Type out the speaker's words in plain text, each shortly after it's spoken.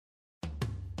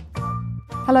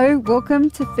Hello, welcome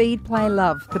to Feed, Play,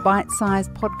 Love, the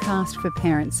bite-sized podcast for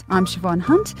parents. I'm Siobhan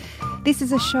Hunt. This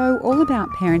is a show all about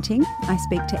parenting. I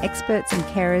speak to experts and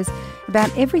carers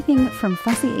about everything from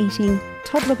fussy eating,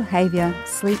 toddler behaviour,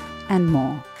 sleep and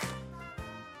more.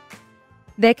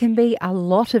 There can be a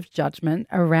lot of judgment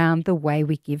around the way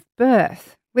we give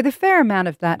birth, with a fair amount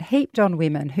of that heaped on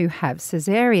women who have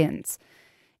cesareans.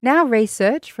 Now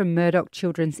research from Murdoch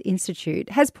Children's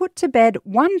Institute has put to bed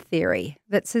one theory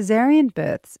that caesarean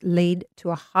births lead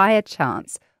to a higher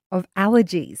chance of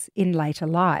allergies in later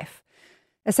life.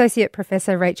 Associate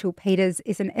Professor Rachel Peters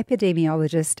is an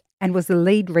epidemiologist and was the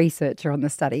lead researcher on the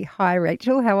study. Hi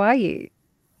Rachel, how are you?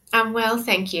 I'm well,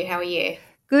 thank you. How are you?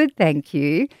 Good, thank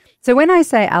you. So when I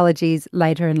say allergies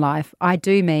later in life, I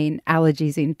do mean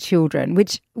allergies in children,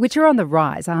 which are on the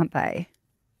rise, aren't they?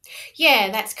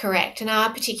 Yeah, that's correct. And our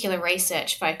particular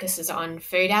research focuses on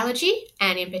food allergy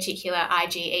and in particular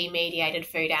IgE-mediated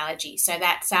food allergy. So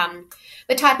that's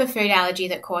the type of food allergy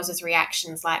that causes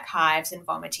reactions like hives and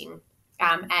vomiting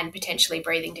and potentially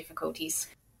breathing difficulties.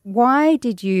 Why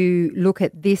did you look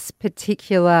at this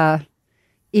particular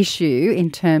issue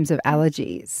in terms of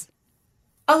allergies?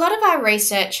 A lot of our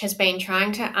research has been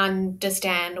trying to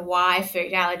understand why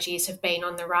food allergies have been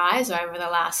on the rise over the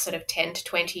last sort of 10 to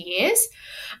 20 years.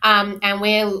 And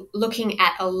we're looking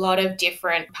at a lot of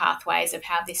different pathways of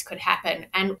how this could happen.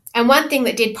 And one thing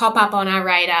that did pop up on our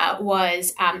radar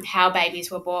was how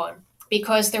babies were born,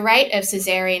 because the rate of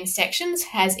cesarean sections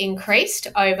has increased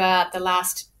over the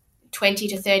last 20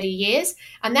 to 30 years.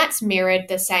 And that's mirrored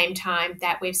the same time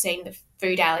that we've seen the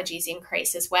food allergies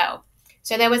increase as well.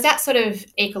 So there was that sort of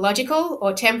ecological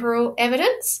or temporal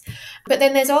evidence, but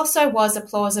then there's also was a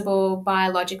plausible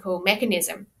biological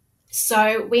mechanism.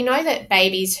 So we know that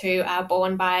babies who are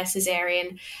born by a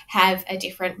caesarean have a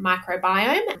different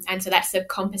microbiome, and so that's the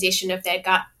composition of their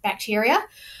gut bacteria.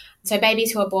 So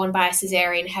babies who are born by a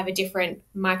caesarean have a different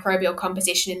microbial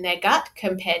composition in their gut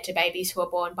compared to babies who are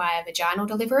born by a vaginal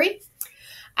delivery.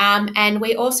 And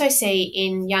we also see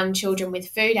in young children with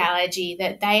food allergy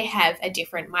that they have a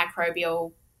different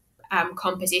microbial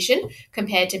composition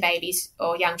compared to babies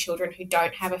or young children who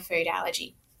don't have a food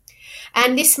allergy.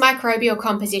 And this microbial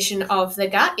composition of the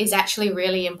gut is actually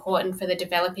really important for the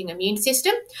developing immune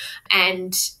system,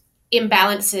 and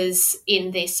imbalances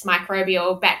in this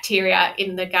microbial bacteria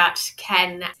in the gut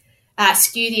can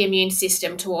skew the immune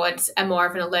system towards a more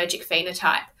of an allergic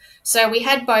phenotype. So we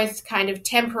had both kind of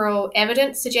temporal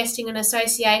evidence suggesting an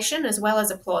association as well as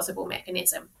a plausible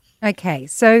mechanism. Okay,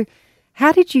 so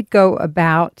how did you go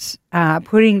about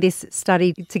putting this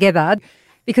study together?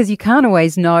 Because you can't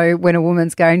always know when a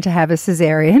woman's going to have a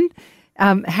caesarean.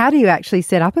 How do you actually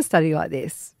set up a study like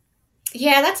this?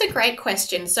 Yeah, that's a great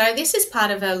question. So this is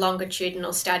part of a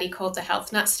longitudinal study called the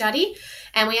Health Nut Study,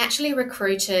 and we actually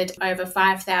recruited over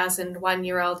 5,000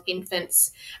 one-year-old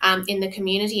infants in the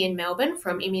community in Melbourne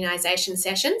from immunisation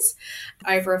sessions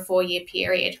over a 4-year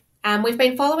period. We've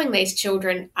been following these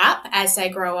children up as they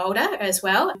grow older as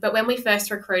well, but when we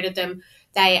first recruited them,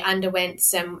 they underwent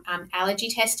some allergy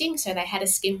testing. So they had a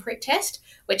skin prick test,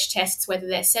 which tests whether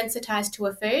they're sensitised to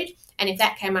a food. And if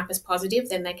that came up as positive,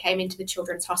 then they came into the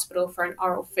Children's Hospital for an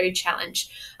oral food challenge.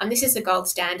 And this is the gold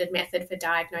standard method for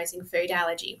diagnosing food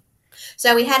allergy.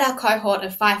 So we had our cohort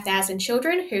of 5,000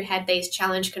 children who had these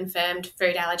challenge-confirmed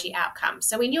food allergy outcomes.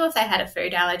 So we knew if they had a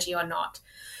food allergy or not.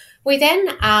 We then...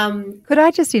 Could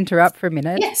I just interrupt for a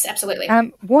minute? Yes, absolutely.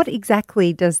 What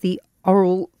exactly does the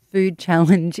oral food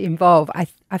challenge involve?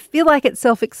 I feel like it's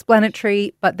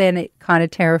self-explanatory, but then it kind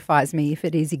of terrifies me if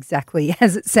it is exactly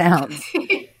as it sounds.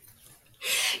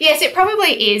 Yes, it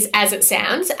probably is as it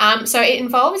sounds. So it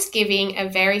involves giving a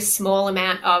very small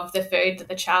amount of the food that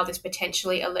the child is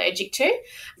potentially allergic to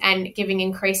and giving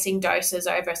increasing doses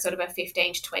over sort of a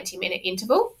 15 to 20 minute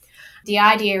interval. The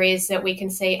idea is that we can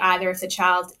see either if the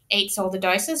child eats all the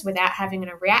doses without having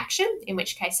a reaction, in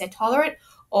which case they're tolerant,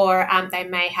 or they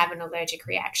may have an allergic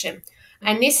reaction.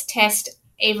 And this test,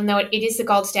 even though it is the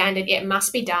gold standard, it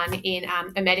must be done in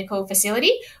a medical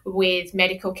facility with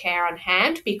medical care on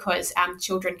hand, because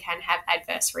children can have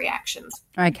adverse reactions.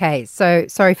 Okay, so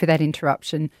sorry for that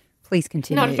interruption. Please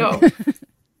continue. Not at all.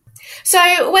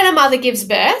 So when a mother gives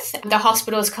birth, the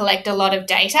hospitals collect a lot of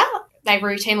data. They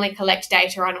routinely collect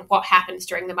data on what happens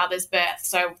during the mother's birth.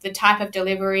 So the type of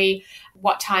delivery,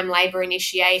 what time labour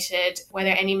initiated, whether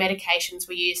any medications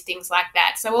were used, things like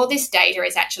that. So all this data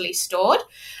is actually stored,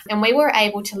 and we were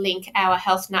able to link our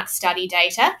Health Nut Study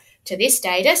data to this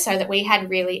data so that we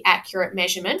had really accurate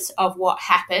measurements of what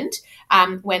happened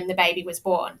when the baby was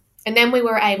born. And then we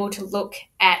were able to look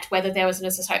at whether there was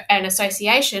an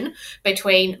association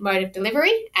between mode of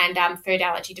delivery and food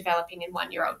allergy developing in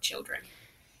 1-year-old children.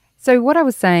 So what I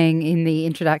was saying in the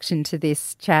introduction to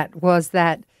this chat was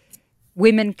that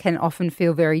women can often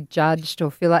feel very judged or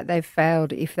feel like they've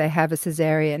failed if they have a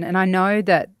cesarean. And I know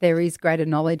that there is greater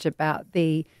knowledge about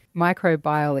the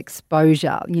microbial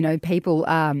exposure. You know, people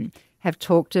have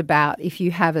talked about if you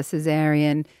have a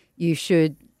cesarean, you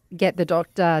should get the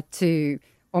doctor to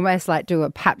almost like do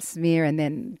a pap smear and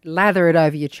then lather it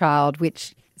over your child,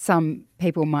 which some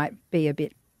people might be a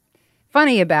bit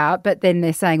funny about, but then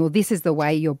they're saying, well, this is the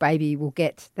way your baby will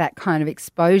get that kind of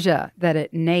exposure that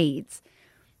it needs.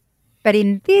 But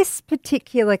in this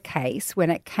particular case, when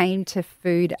it came to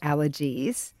food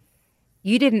allergies,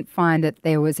 you didn't find that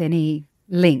there was any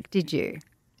link, did you?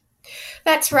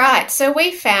 That's right. So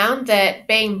we found that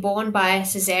being born by a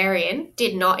cesarean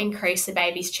did not increase the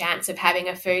baby's chance of having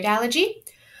a food allergy.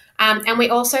 And we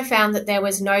also found that there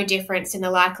was no difference in the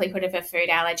likelihood of a food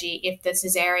allergy if the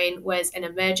cesarean was an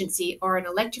emergency or an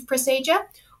elective procedure,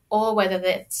 or whether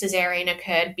the cesarean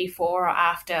occurred before or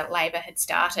after labour had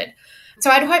started. So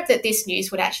I'd hope that this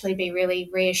news would actually be really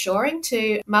reassuring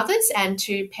to mothers and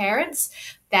to parents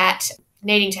that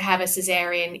needing to have a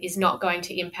cesarean is not going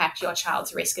to impact your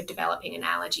child's risk of developing an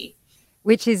allergy.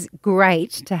 Which is great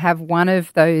to have one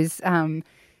of those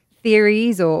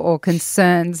theories or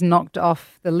concerns knocked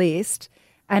off the list.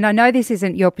 And I know this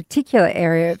isn't your particular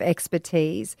area of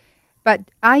expertise, but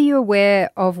are you aware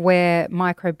of where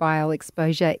microbial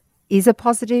exposure is a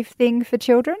positive thing for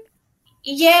children?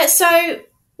 Yeah, so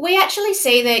we actually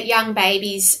see that young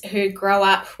babies who grow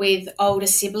up with older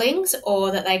siblings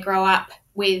or that they grow up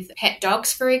with pet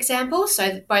dogs, for example,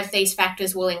 so both these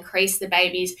factors will increase the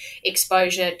baby's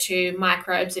exposure to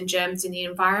microbes and germs in the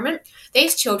environment.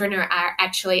 These children are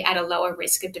actually at a lower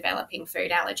risk of developing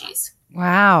food allergies.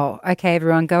 Wow. Okay,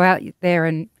 everyone, go out there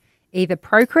and either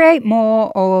procreate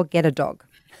more or get a dog.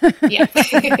 Yeah.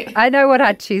 I know what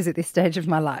I'd choose at this stage of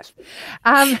my life.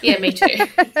 Yeah, me too.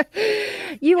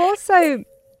 You also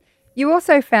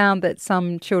found that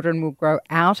some children will grow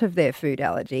out of their food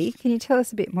allergy. Can you tell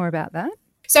us a bit more about that?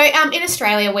 So in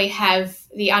Australia, we have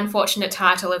the unfortunate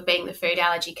title of being the food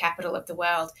allergy capital of the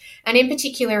world. And in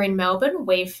particular in Melbourne,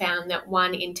 we've found that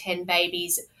 1 in 10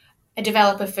 babies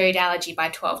develop a food allergy by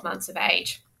 12 months of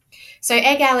age. So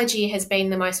egg allergy has been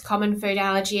the most common food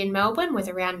allergy in Melbourne, with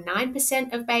around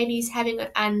 9% of babies having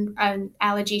an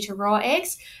allergy to raw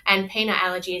eggs, and peanut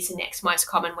allergy is the next most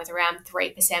common, with around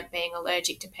 3% being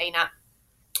allergic to peanut.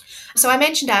 So I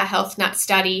mentioned our Health Nut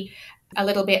study a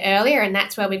little bit earlier, and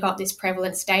that's where we got this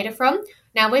prevalence data from.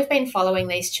 Now, we've been following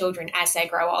these children as they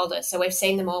grow older, so we've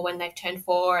seen them all when they've turned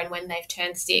 4 and when they've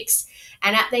turned 6.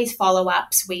 And at these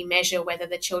follow-ups, we measure whether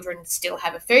the children still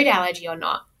have a food allergy or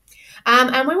not.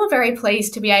 And we were very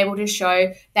pleased to be able to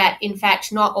show that, in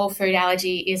fact, not all food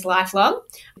allergy is lifelong,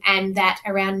 and that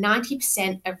around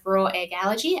 90% of raw egg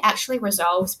allergy actually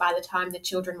resolves by the time the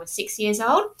children were 6 years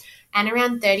old, and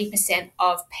around 30%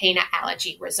 of peanut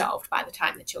allergy resolved by the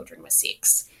time the children were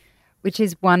 6. Which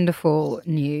is wonderful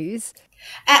news.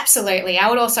 Absolutely. I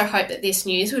would also hope that this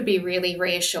news would be really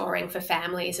reassuring for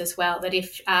families as well, that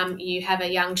if you have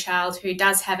a young child who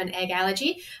does have an egg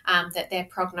allergy, that their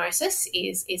prognosis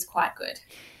is quite good.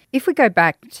 If we go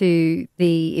back to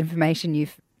the information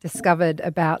you've discovered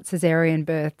about caesarean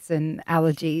births and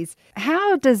allergies,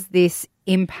 how does this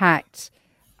impact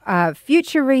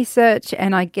future research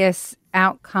and, I guess,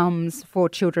 outcomes for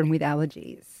children with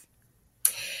allergies?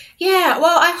 Yeah,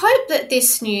 well, I hope that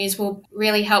this news will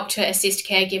really help to assist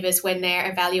caregivers when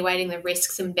they're evaluating the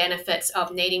risks and benefits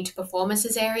of needing to perform a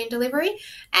caesarean delivery.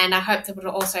 And I hope that it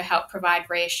will also help provide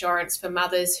reassurance for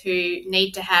mothers who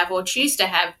need to have or choose to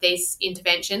have these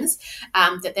interventions,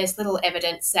 that there's little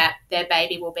evidence that their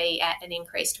baby will be at an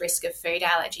increased risk of food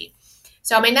allergy.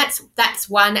 So, I mean, that's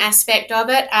one aspect of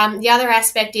it. The other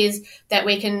aspect is that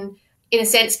we can, in a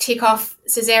sense, tick off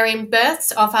caesarean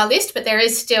births off our list, but there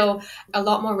is still a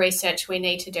lot more research we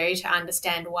need to do to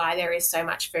understand why there is so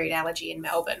much food allergy in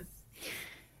Melbourne.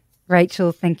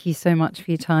 Rachel, thank you so much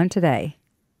for your time today.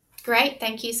 Great,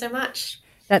 thank you so much.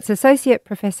 That's Associate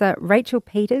Professor Rachel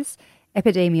Peters,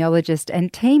 epidemiologist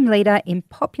and team leader in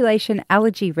population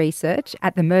allergy research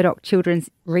at the Murdoch Children's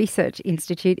Research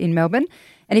Institute in Melbourne.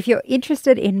 And if you're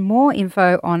interested in more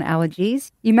info on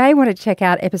allergies, you may want to check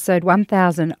out episode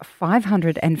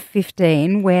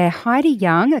 1515, where Heidi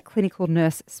Young, a clinical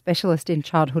nurse specialist in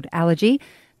childhood allergy,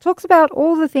 talks about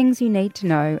all the things you need to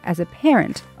know as a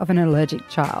parent of an allergic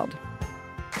child.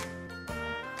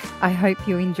 I hope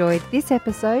you enjoyed this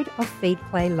episode of Feed,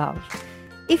 Play, Love.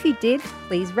 If you did,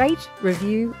 please rate,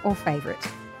 review or favourite.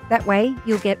 That way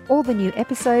you'll get all the new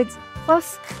episodes,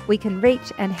 plus we can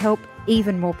reach and help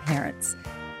even more parents.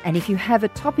 And if you have a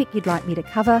topic you'd like me to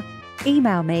cover,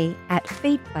 email me at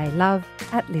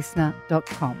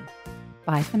feedplaylove@listener.com.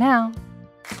 Bye for now.